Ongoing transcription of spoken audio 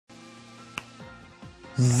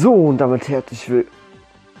So, und damit herzlich willkommen.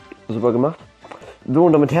 Super gemacht. So,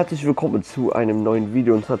 und damit herzlich willkommen zu einem neuen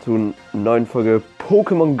Video und zwar zu einer neuen Folge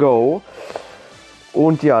Pokémon Go.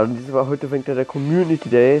 Und ja, heute fängt ja der Community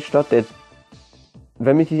Day statt.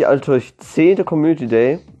 Wenn mich nicht alles täuscht, 10. Community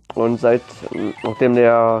Day. Und nachdem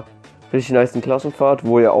der richtig nice Klassenfahrt,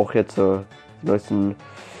 wo ja auch jetzt seit dem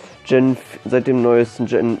neuesten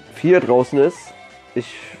Gen 4 draußen ist.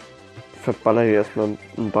 Ich verballer hier erstmal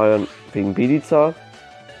einen Ball wegen Bediza.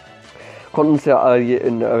 Konnten uns ja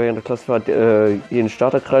während der Klassenfahrt jeden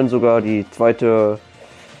Starter krallen, sogar die zweite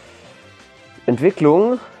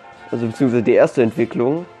Entwicklung, also beziehungsweise die erste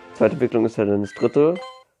Entwicklung. Zweite Entwicklung ist ja dann das dritte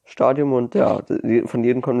Stadium und ja, von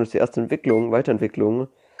jedem konnten uns die erste Entwicklung, Weiterentwicklung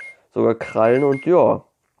sogar krallen und ja,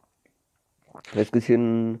 jetzt geht's hier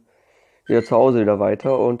wieder zu Hause wieder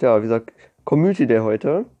weiter und ja, wie gesagt, Community Day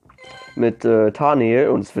heute mit Tanhel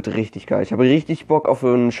und es wird richtig geil. Ich habe richtig Bock auf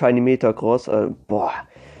einen Shiny Metacross, boah.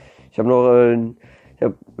 Ich habe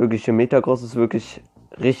wirklich, der Metacross ist wirklich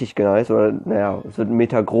richtig nice, oder naja, es wird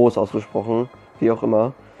Meta groß ausgesprochen, wie auch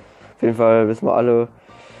immer. Auf jeden Fall wissen wir alle,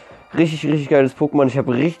 richtig geiles Pokémon. Ich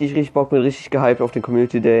habe richtig Bock, bin richtig gehypt auf den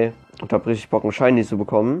Community Day und habe richtig Bock, einen Shiny zu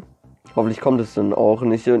bekommen. Hoffentlich kommt es dann auch,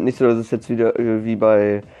 nicht so, dass es jetzt wieder wie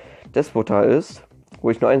bei Despota ist,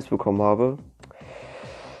 wo ich nur eins bekommen habe.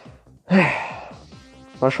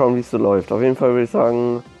 Mal schauen, wie es so läuft. Auf jeden Fall würde ich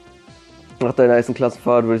sagen, nach der nächsten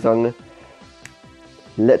Klassenfahrt würde ich sagen,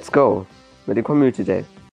 let's go mit dem Community Day.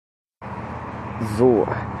 So,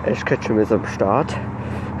 Ash Ketchum ist am Start.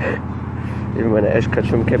 Eben meine Ash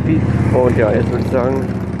Ketchum Cappy. Und ja, jetzt würde ich sagen,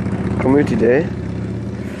 Community Day.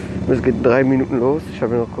 Es geht 3 Minuten los. Ich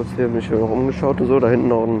habe mich noch umgeschaut und so. Da hinten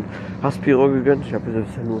noch ein Haspiro gegönnt. Ich habe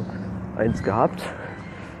bisher nur eins gehabt.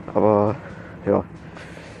 Aber ja,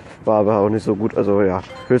 war aber auch nicht so gut. Also ja,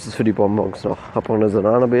 höchstens für die Bonbons noch. Hab auch eine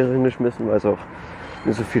Bananenbeere hingeschmissen, weil es auch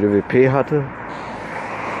nicht so viele WP hatte.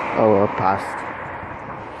 Aber passt.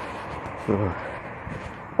 So.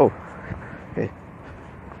 Oh. Okay.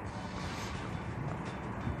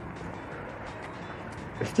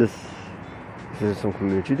 Ist das so ein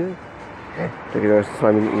Community Day? Der geht erst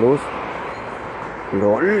 2 Minuten los.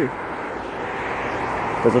 LOL.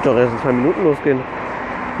 Das wird doch erst in 2 Minuten losgehen.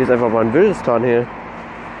 Hier ist einfach mal ein wildes Tanhel.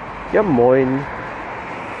 Ja moin.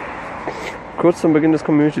 Kurz zum Beginn des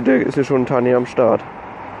Community Day ist hier schon ein Tanhel am Start.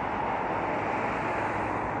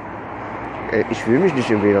 Ich will mich nicht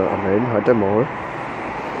im WLAN anmelden, halt der Maul.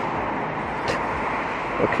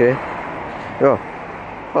 Okay. Ja.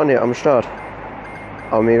 Tanhel am Start.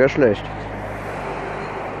 Aber mega schlecht.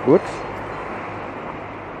 Gut.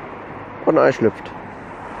 Und ein Ei schlüpft.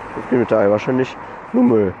 Ich bin mit der Ei wahrscheinlich nur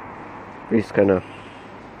Müll. Wie ich es kenne.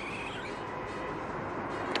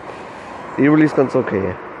 Evoli ist ganz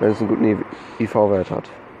okay, wenn es einen guten IV-Wert hat.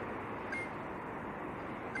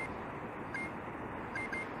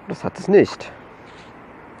 Das hat es nicht.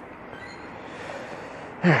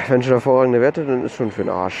 Wenn schon hervorragende Werte, dann ist schon für den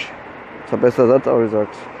Arsch. Das hat besser Satz, aber wie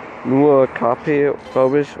gesagt, nur KP,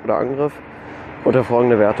 glaube ich, oder Angriff und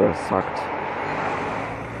hervorragende Werte, das sagt.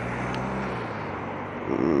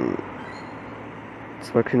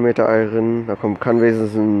 2 Kilometer Eirin, da kann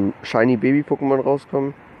wenigstens ein Shiny Baby-Pokémon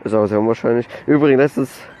rauskommen. Ist aber sehr unwahrscheinlich. Übrigens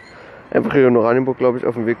letztens einfach hier in Oranienburg, glaube ich,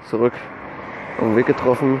 auf dem Weg zurück,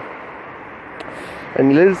 getroffen. Ein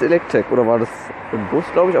wildes Electek, oder war das im Bus,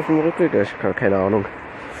 glaube ich, auf dem Rückweg? Ich habe keine Ahnung.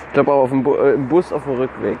 Ich glaube auch im Bus auf dem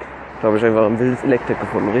Rückweg. Da habe ich einfach ein wildes Electek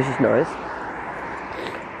gefunden. Richtig nice.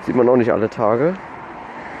 Sieht man auch nicht alle Tage.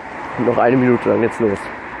 Und noch 1 Minute lang jetzt los.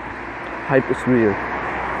 Hype is real.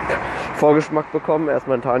 Vorgeschmack bekommen,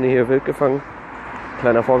 erstmal ein Tanhel hier wild gefangen.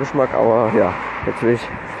 Kleiner Vorgeschmack, aber ja, jetzt will ich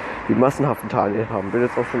die massenhaften Tanhel haben. Bin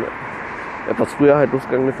jetzt auch schon etwas früher halt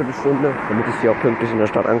losgegangen, eine Viertelstunde, damit ich hier auch pünktlich in der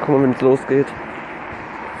Stadt ankomme, wenn es losgeht.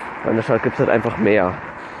 Weil in der Stadt gibt es halt einfach mehr.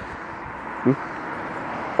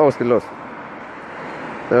 Oh, es geht los.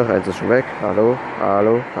 Ja, eins ist schon weg. Hallo.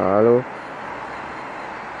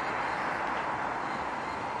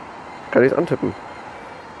 Kann ich es antippen?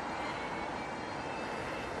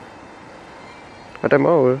 Hat der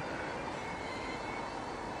Maul.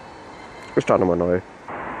 Ich starte nochmal neu.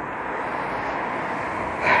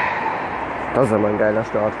 Das ist ja mal ein geiler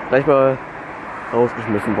Start. Gleich mal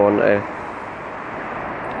rausgeschmissen worden, ey.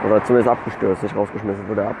 Oder zumindest abgestürzt, nicht rausgeschmissen,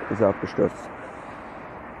 ist er abgestürzt.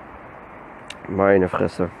 Meine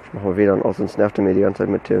Fresse. Ich mache mal WLAN aus, sonst nervt er mir die ganze Zeit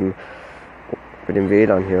mit dem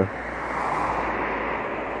WLAN hier.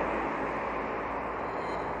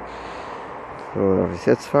 So, darf ich es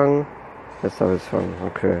jetzt fangen? Jetzt darf ich es fangen,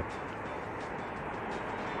 okay.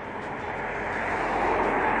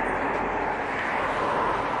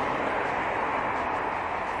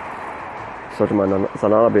 sollte man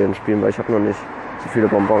Bananenbeeren spielen, weil ich habe noch nicht so viele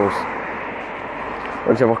Bonbons.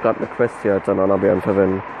 Und ich habe auch gerade eine Quest hier als Bananenbeeren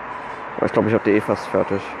verwenden. Aber ich glaube, ich habe die fast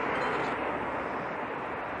fertig.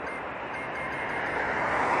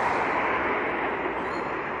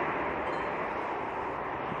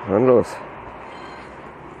 Dann los.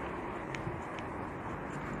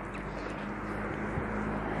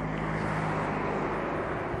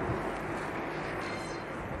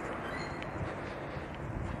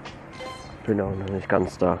 Bin auch noch nicht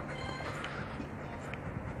ganz da.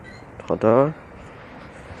 Da.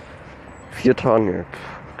 4 Tanhel.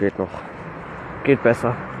 Geht noch. Geht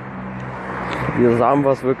besser. Dieser Samen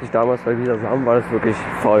war es wirklich damals, bei dieser Samen war es wirklich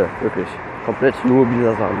voll. Wirklich. Komplett nur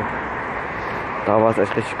dieser Samen. Da war es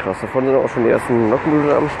echt richtig krass. Davon sind auch schon die ersten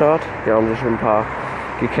Nockenblüter am Start. Die haben sich schon ein paar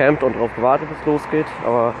gecampt und darauf gewartet, bis es losgeht.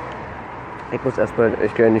 Aber ich muss erstmal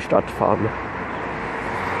echt gerne in die Stadt fahren.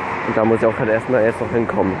 Und da muss ich auch halt erstmal erst noch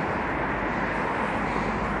hinkommen.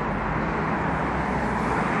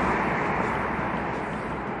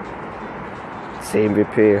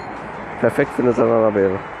 MVP. Perfekt für eine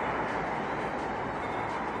Bananenbeere.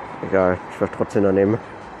 Egal, ich werde trotzdem daneben.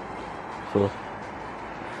 So.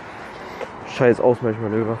 Scheiß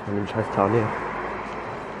Ausweichmanöver von dem scheiß Tanhel.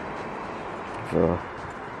 So.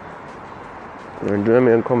 Wenn du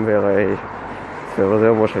mir entkommen wäre, ey. Das wäre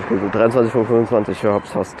sehr wahrscheinlich gewesen. 23 von 25, ja,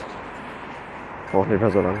 hab's fast. Braucht nicht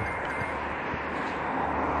mehr so lange.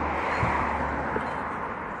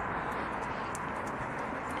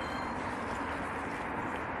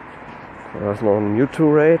 Da ist noch ein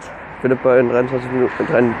Mewtwo-Raid. Findet bei 36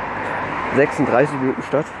 Minuten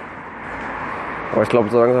statt. Aber ich glaube,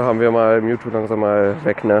 so langsam haben wir mal Mewtwo langsam mal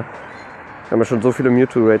weg, ne? Wir haben ja schon so viele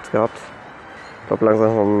Mewtwo-Raids gehabt. Ich glaube,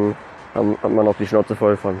 langsam hat man auch die Schnauze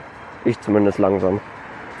voll von. Ich zumindest langsam.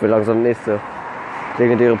 Ich will langsam nächste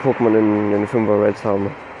legendäre Pokémon in den 5er-Raids haben.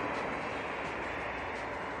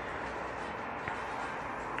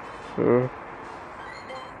 So.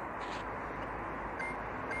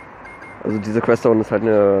 Also diese Quest da unten ist halt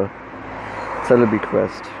eine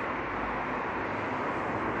Celebi-Quest.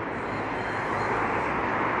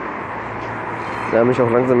 Da habe ich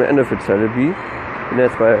auch langsam ein Ende für Celebi. Bin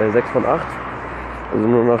jetzt bei 6 von 8. Also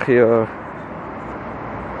nur noch hier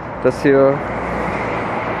das hier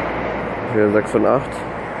 6 von 8.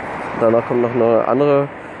 Danach kommt noch eine andere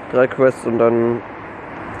 3 Quests und dann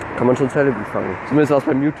kann man schon Celebi fangen. Zumindest war es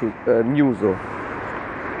bei Mew so.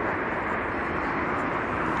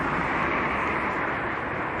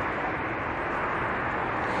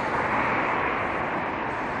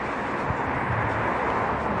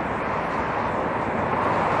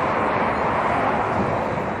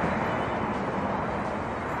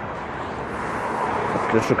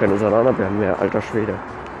 Jetzt schon keine Bananenbeeren mehr, alter Schwede.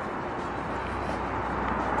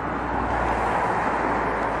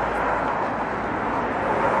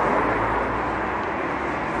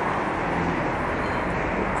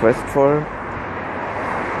 Quest voll.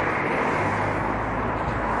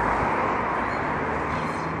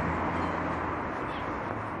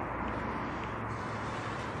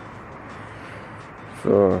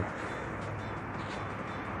 So.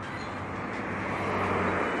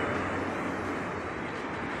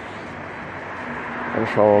 Dann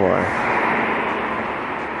schauen wir mal.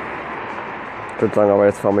 Ich würde sagen, aber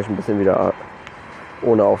jetzt fahre ich ein bisschen wieder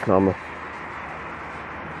ohne Aufnahme.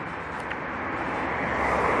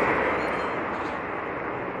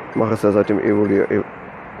 Ich mache es ja seit dem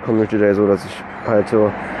Community Day so, dass ich halt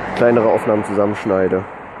so kleinere Aufnahmen zusammenschneide.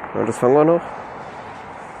 Ja, das fangen wir noch.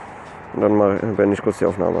 Und dann beende ich kurz die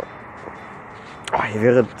Aufnahme. Oh, hier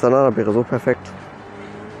wäre Bananenbeere so perfekt.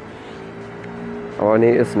 Aber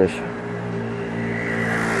nee, ist nicht.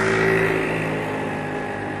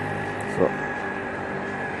 So.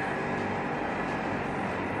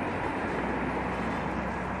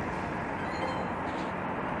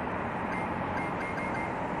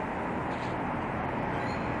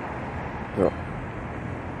 So.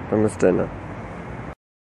 Dann ist Ende.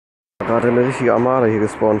 Gerade eine richtige Armada hier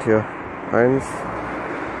gespawnt hier. 1,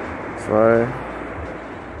 2,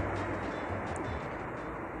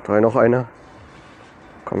 3, noch einer.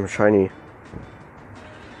 Komm, Shiny.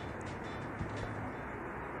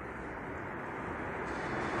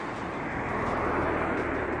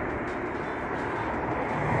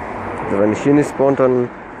 Also wenn ich hier nicht spawnt, dann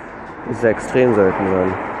ist er extrem selten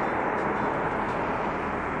sein.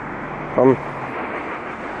 Komm.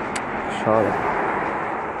 Schade.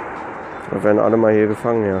 Wir werden alle mal hier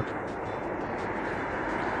gefangen, ja.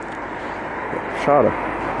 Schade.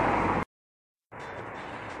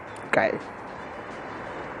 Geil.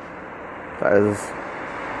 Da ist es.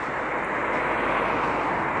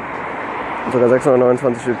 Sogar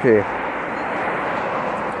 629 WP.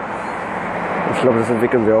 Ich glaube, das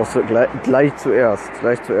entwickeln wir auch so gleich zuerst.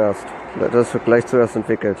 Das wird gleich zuerst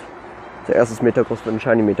entwickelt. Der erste Meter groß wird ein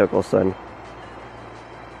Shiny Meter groß sein.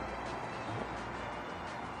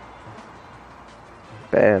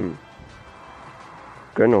 Bam.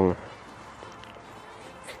 Gönnung.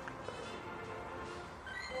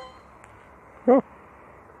 Ja.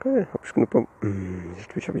 Geil. Hab ich genug Bonbons?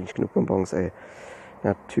 Natürlich habe ich nicht genug Bonbons, ey.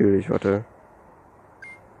 Natürlich, warte.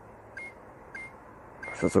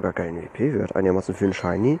 Das ist sogar kein WP-Wert. Einigermaßen für einen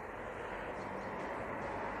Shiny.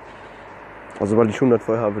 Also, sobald ich 100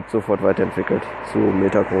 voll habe, wird sofort weiterentwickelt. Zu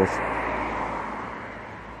Meter groß.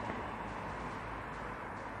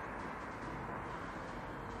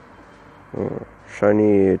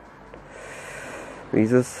 Shiny. Wie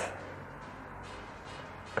hieß es?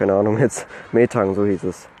 Keine Ahnung jetzt. Metang, so hieß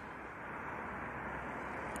es.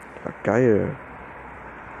 Ja, geil.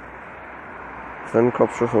 Dann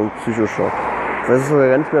Kopfschuss und Psychoschock. Ich weiß sogar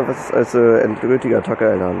gar nicht mehr, was es als endgültiger Attacke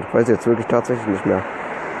erlernt. Ich weiß jetzt wirklich tatsächlich nicht mehr.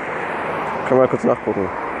 Kann mal kurz nachgucken.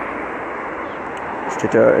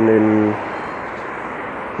 Steht ja in den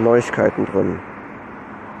Neuigkeiten drin.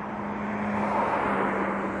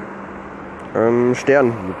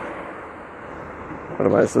 Sternhieb.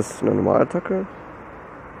 Warte mal, ist das eine Normalattacke?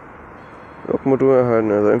 Modul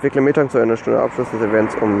erhalten. Also entwickle Metang zu einer Stunde Abschluss des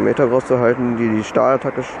Events, um Meter rauszuhalten, die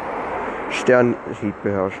Stahlattacke Sternhieb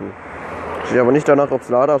beherrschen. Steht aber nicht danach, ob es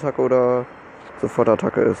Ladeattacke oder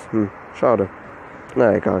Sofortattacke ist. Schade.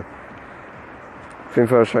 Na egal. Auf jeden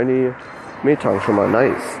Fall Shiny Metang schon mal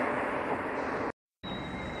nice.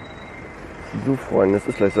 So Freunde, es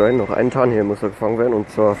ist gleich so, noch ein Tanhel muss gefangen werden, und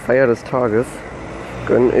zur Feier des Tages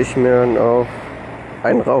gönne ich mir noch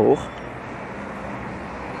einen Rauch.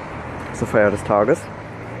 Zur Feier des Tages.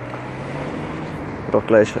 Wird auch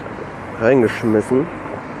gleich reingeschmissen.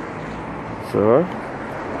 So.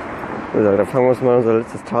 Dann fangen wir uns mal unser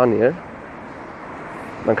letztes Tanhel.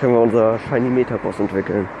 Dann können wir unser Shiny Meter Boss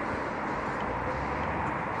entwickeln.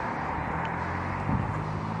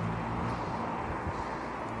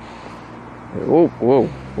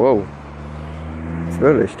 Wow.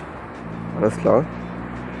 Zwirrlicht. Alles klar.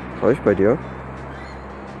 Schau ich bei dir.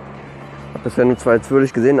 Ich habe bisher nur 2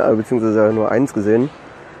 Zwirrlicht gesehen, beziehungsweise nur 1 gesehen.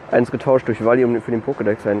 1 getauscht durch Wally für den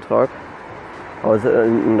Pokédex-Eintrag.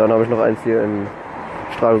 Und dann habe ich noch 1 hier in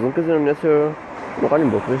Stralsund gesehen und jetzt hier in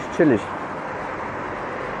Oranienburg. Richtig chillig.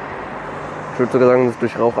 Ich würde sogar sagen, dass es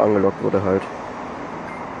durch Rauch angelockt wurde halt.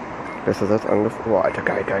 Besser Satz angefangen. Oh, Alter,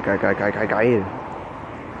 geil.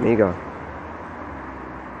 Mega.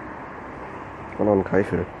 Und noch ein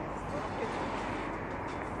Keifel.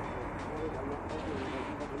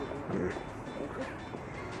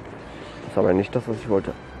 Das ist aber nicht das, was ich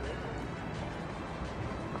wollte.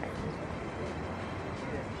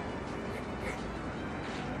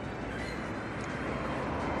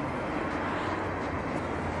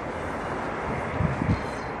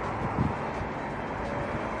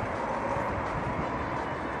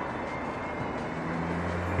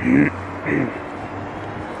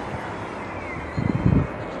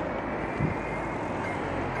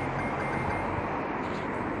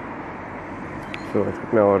 So, jetzt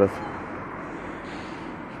gibt mir aber das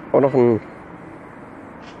auch noch ein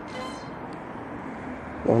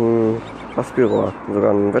Aspirrohr,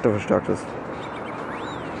 sogar ein wetterverstärktes.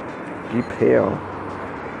 Gib her.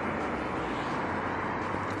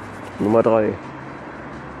 Nummer 3.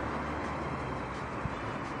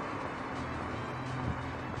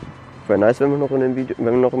 Wäre nice, wenn wir noch in dem Video,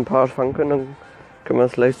 wenn wir noch ein paar fangen können, dann können wir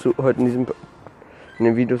das gleich heute in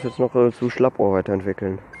den Videos jetzt noch zu Schlappohr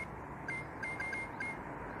weiterentwickeln.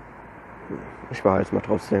 Ich behalte es mal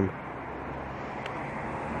trotzdem.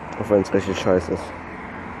 Auch wenn es richtig scheiße ist.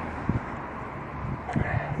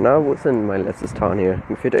 Na, wo ist denn mein letztes Tanhel?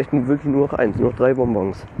 Mir fehlt echt wirklich nur noch 1, nur noch 3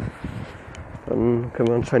 Bonbons. Dann können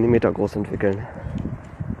wir einen Shiny Meter groß entwickeln.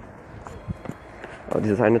 Aber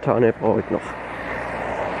dieses eine Tanhel brauche ich noch.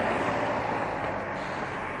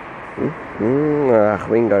 Ach,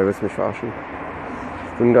 Wingal willst mich verarschen.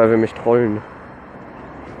 Wingal will mich trollen.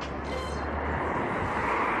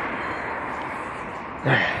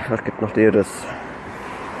 Was gibt noch dir das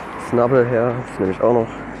Snubble her? Das nehme ich auch noch.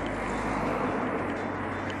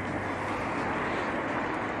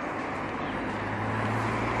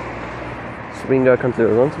 Swinger kannst du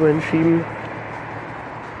ja sonst wo hinschieben.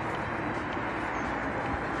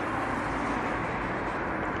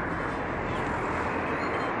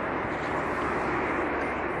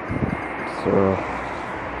 So.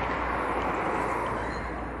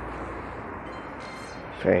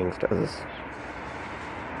 Thanks, das ist.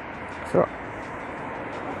 So.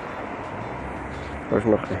 Ich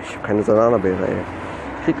habe keine Salanabeere, ey.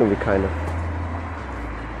 Ich krieg irgendwie keine.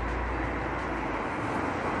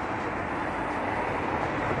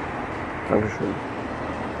 Dankeschön.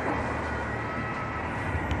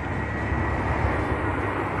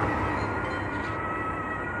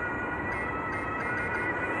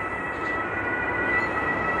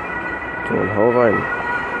 So, und hau rein.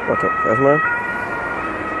 Warte, erstmal.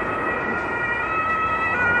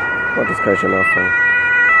 Warte, das kann ich ja nachfangen.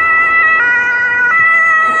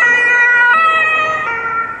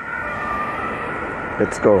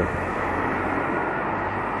 Let's go.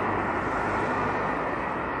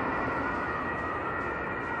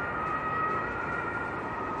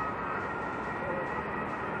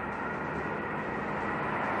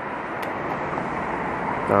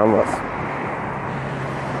 Da haben wir's.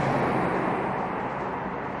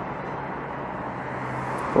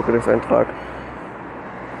 Pokédex-Eintrag.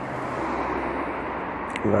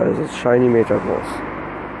 Na, das ist Shiny Meter groß.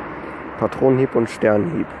 Patronenhieb und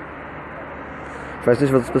Sternenhieb. Ich weiß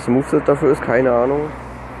nicht, was das beste Moveset dafür ist, keine Ahnung.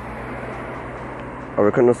 Aber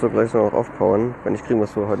wir können das so gleich noch aufpowern. Wenn nicht, kriegen wir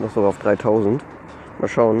es so heute noch so auf 3000. Mal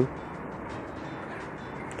schauen.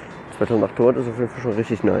 2800 ist auf jeden Fall schon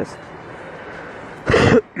richtig nice.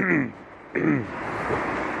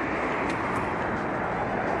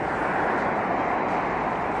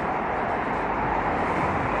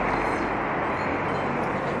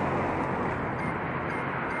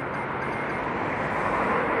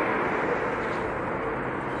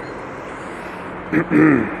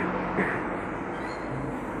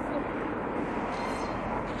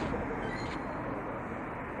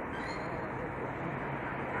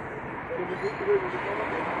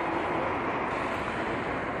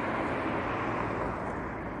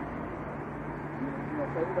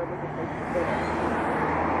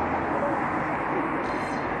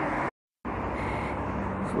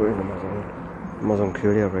 So, ich nochmal so ein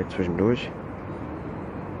Kill-Rate zwischendurch.